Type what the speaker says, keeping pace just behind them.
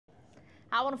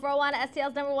Hot 141,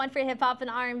 STL's #1 for hip hop and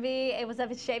R&B. Hey, what's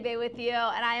up? It's Shay Bay with you,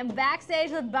 and I am backstage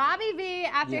with Bobby V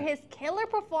after his killer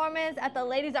performance at the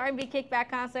Ladies R&B Kickback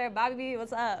concert. Bobby V,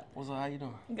 what's up? What's up? How you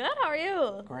doing? Good. How are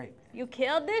you? Great. You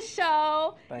killed this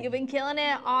show. Thank You've you. been killing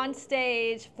it on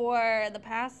stage for the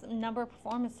past number of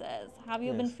performances. How have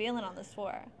you been feeling on this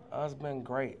tour? It's been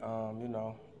great.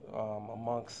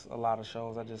 Amongst a lot of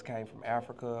shows, I just came from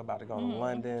Africa, about to go to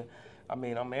London. I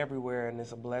mean, I'm everywhere, and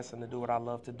it's a blessing to do what I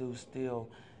love to do still.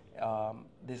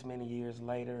 This many years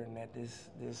later, and at this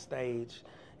stage,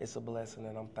 it's a blessing,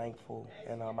 and I'm thankful.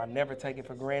 And I never take it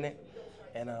for granted,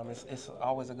 and it's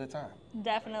always a good time.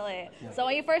 Definitely. Yeah. So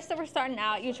when you first were starting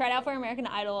out, you tried out for American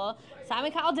Idol.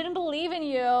 Simon Cowell didn't believe in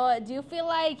you. Do you feel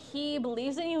like he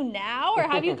believes in you now, or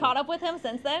have you caught up with him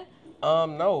since then?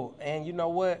 No, and you know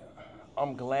what?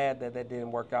 I'm glad that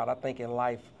didn't work out. I think in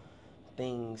life,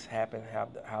 things happen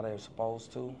how they're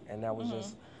supposed to, and that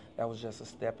was just a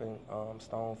stepping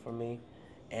stone for me.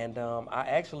 And I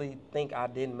actually think I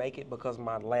didn't make it because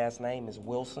my last name is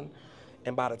Wilson,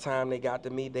 and by the time they got to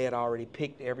me, they had already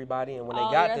picked everybody. And when they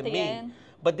got to me,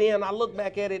 but then I look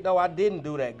back at it though, I didn't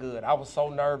do that good. I was so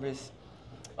nervous,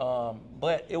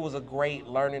 but it was a great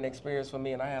learning experience for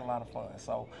me, and I had a lot of fun.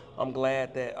 So I'm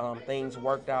glad that things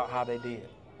worked out how they did.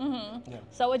 Yeah.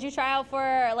 So would you try out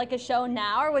for like a show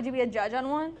now, or would you be a judge on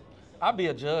one? I'd be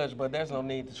a judge, but there's no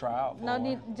need to try out for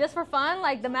one. Just for fun,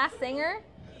 like the Masked Singer?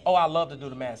 Oh, I love to do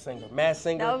the Masked Singer. Masked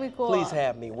Singer, that would be cool. Please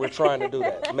have me. We're trying to do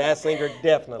that. Masked Singer,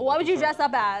 definitely. What would you dress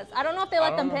up as? I don't know if they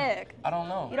let them pick. I don't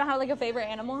know. You don't have like a favorite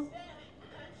animal?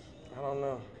 I don't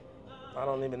know. I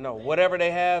don't even know. Whatever they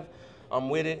have, I'm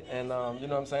with it, and you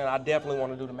know what I'm saying? I definitely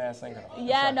want to do the Masked Singer.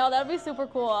 Yeah, no, that would be super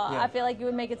cool. Yeah. I feel like you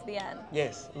would make it to the end.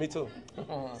 Yes, me too.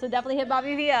 So definitely hit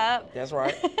Bobby V up. That's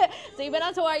right. So you've been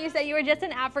on tour, you said you were just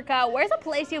in Africa. Where's a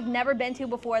place you've never been to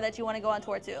before that you want to go on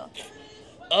tour to?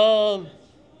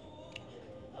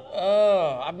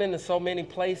 I've been to so many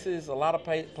places. A lot of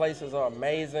places are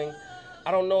amazing.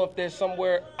 I don't know if there's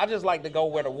somewhere, I just like to go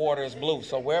where the water is blue.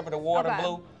 So wherever the water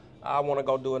blue, I want to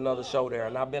go do another show there.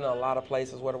 And I've been to a lot of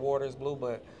places where the water is blue,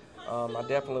 but I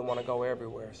definitely want to go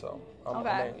everywhere. So,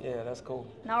 yeah, that's cool.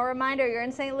 Now, a reminder, you're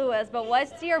in St. Louis, but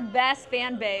what's your best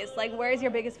fan base? Like, where's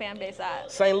your biggest fan base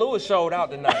at? St. Louis showed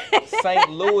out tonight. St.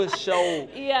 Louis showed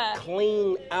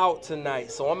clean out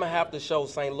tonight. So I'm going to have to show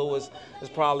St. Louis is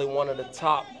probably one of the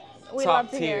top tiers. We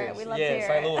love to hear it.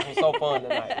 St. Louis was so fun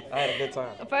tonight. I had a good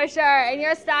time. For sure. In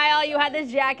your style, you had this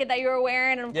jacket that you were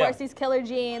wearing, and of course these killer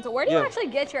jeans. Where do you actually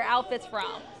get your outfits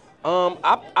from?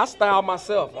 I style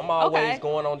myself. I'm always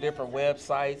going on different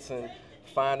websites and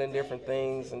finding different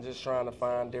things and just trying to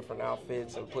find different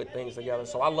outfits and put things together.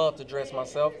 So I love to dress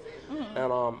myself.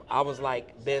 And I was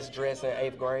like best dressed in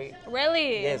 8th grade.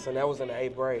 Really? Yes, and that was in the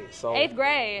 8th grade. So 8th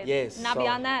grade? Yes. Not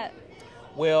beyond that?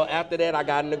 Well, after that, I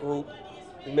got in the group,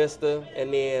 Mr.,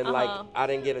 and then like I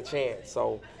didn't get a chance.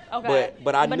 So, but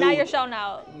I knew. But now you're showing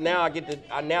out. Now I get to.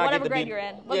 Whatever grade you're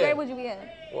in. What grade would you be in?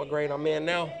 What grade I'm in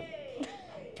now?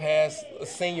 Past a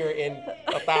senior in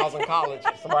 1,000 colleges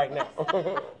right now.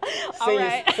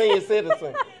 Senior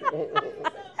citizen.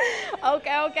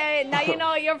 Okay. Now you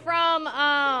know you're from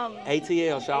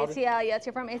ATL, shouted. ATL, yes,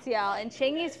 you're from ATL, and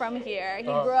Chingy's from here. He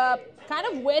grew up kind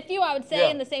of with you, I would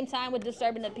say, in the same time with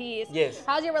Disturbing the Peace. Yes.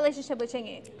 How's your relationship with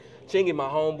Chingy? Chingy, my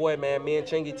homeboy, man. Me and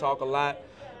Chingy talk a lot.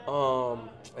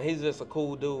 He's just a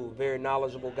cool dude, very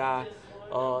knowledgeable guy.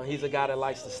 He's a guy that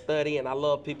likes to study, and I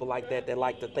love people like that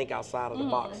like to think outside of the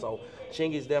box. So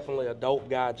Chingy's definitely a dope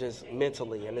guy just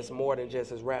mentally, and it's more than just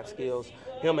his rap skills.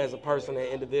 Him as a person and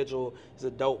individual is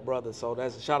a dope brother. So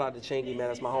that's a shout out to Chingy, man.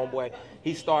 That's my homeboy.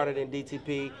 He started in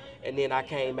DTP, and then I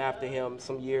came after him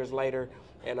some years later.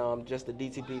 And just the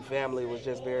DTP family was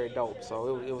just very dope,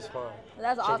 so it was fun.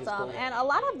 That's Chingy's awesome. cool. And a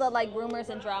lot of the like rumors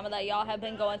and drama that y'all have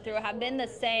been going through have been the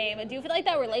same. Do you feel like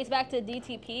that relates back to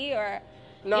DTP, or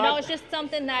no, it's just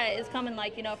something that is coming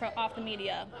like from off the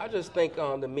media? I just think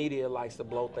the media likes to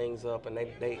blow things up, and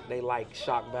they like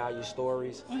shock value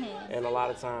stories, and a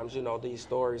lot of times these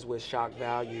stories with shock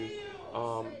value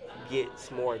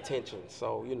gets more attention.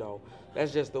 So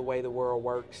that's just the way the world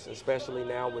works, especially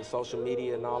now with social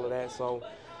media and all of that. So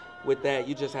with that,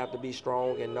 you just have to be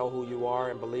strong and know who you are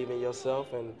and believe in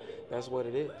yourself, and that's what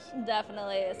it is.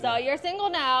 Definitely. So you're single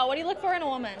now. What do you look for in a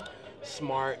woman?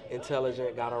 Smart,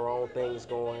 intelligent, got her own things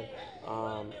going,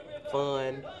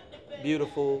 fun,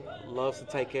 beautiful, loves to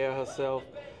take care of herself,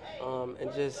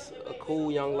 and just a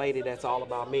cool young lady that's all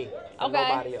about me and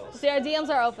nobody else. So your DMs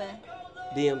are open?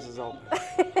 DMs is open.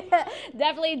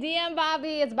 Definitely DM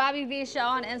Bobby. It's Bobby V Show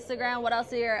on Instagram. What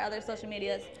else are your other social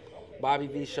medias? Bobby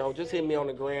V Show. Just hit me on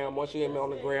the gram. Once you hit me on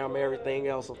the gram, everything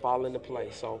else will fall into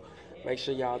place. So make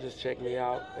sure y'all just check me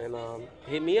out and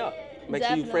hit me up. Make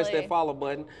sure you press that follow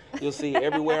button. You'll see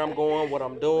everywhere I'm going, what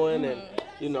I'm doing, and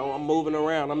you know, I'm moving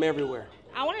around. I'm everywhere.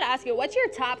 I wanted to ask you, what's your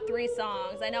top 3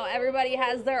 songs? I know everybody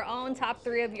has their own top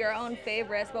 3 of your own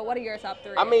favorites, but what are your top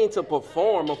 3? I mean, to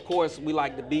perform, of course, we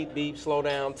like the Beep Beep, Slow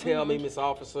Down, Tell Me, Miss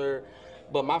Officer.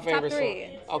 But my favorite top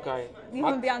 3. song. Okay. You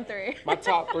want to be on 3. My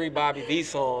top 3 Bobby V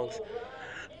songs.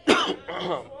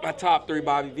 My top 3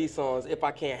 Bobby V songs. If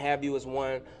I Can't Have You is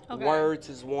one. Okay. Words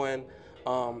is one.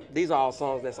 These are all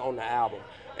songs that's on the album.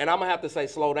 And I'm going to have to say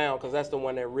Slow Down because that's the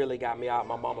one that really got me out of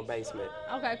my mama basement.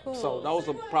 Okay, cool. So those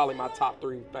are probably my top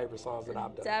 3 favorite songs that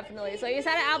I've done. Definitely. So you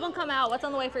said an album come out. What's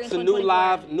on the way for you in It's a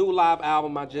 2024? new live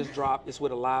album I just dropped. It's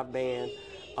with a live band.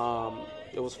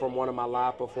 It was from one of my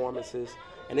live performances.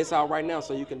 And it's out right now,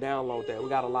 so you can download that. We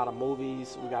got a lot of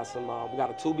movies. We got some. We got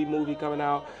a Tubi movie coming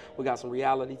out. We got some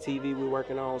reality TV we're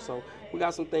working on. So we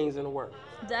got some things in the works.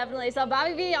 Definitely. So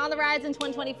Bobby V on the rise in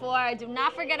 2024. Do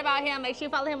not forget about him. Make sure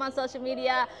you follow him on social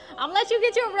media. I'm gonna let you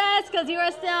get your rest because you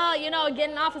are still, you know,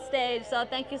 getting off a stage. So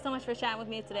thank you so much for chatting with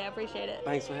me today. I appreciate it.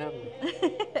 Thanks for having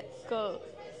me. Cool.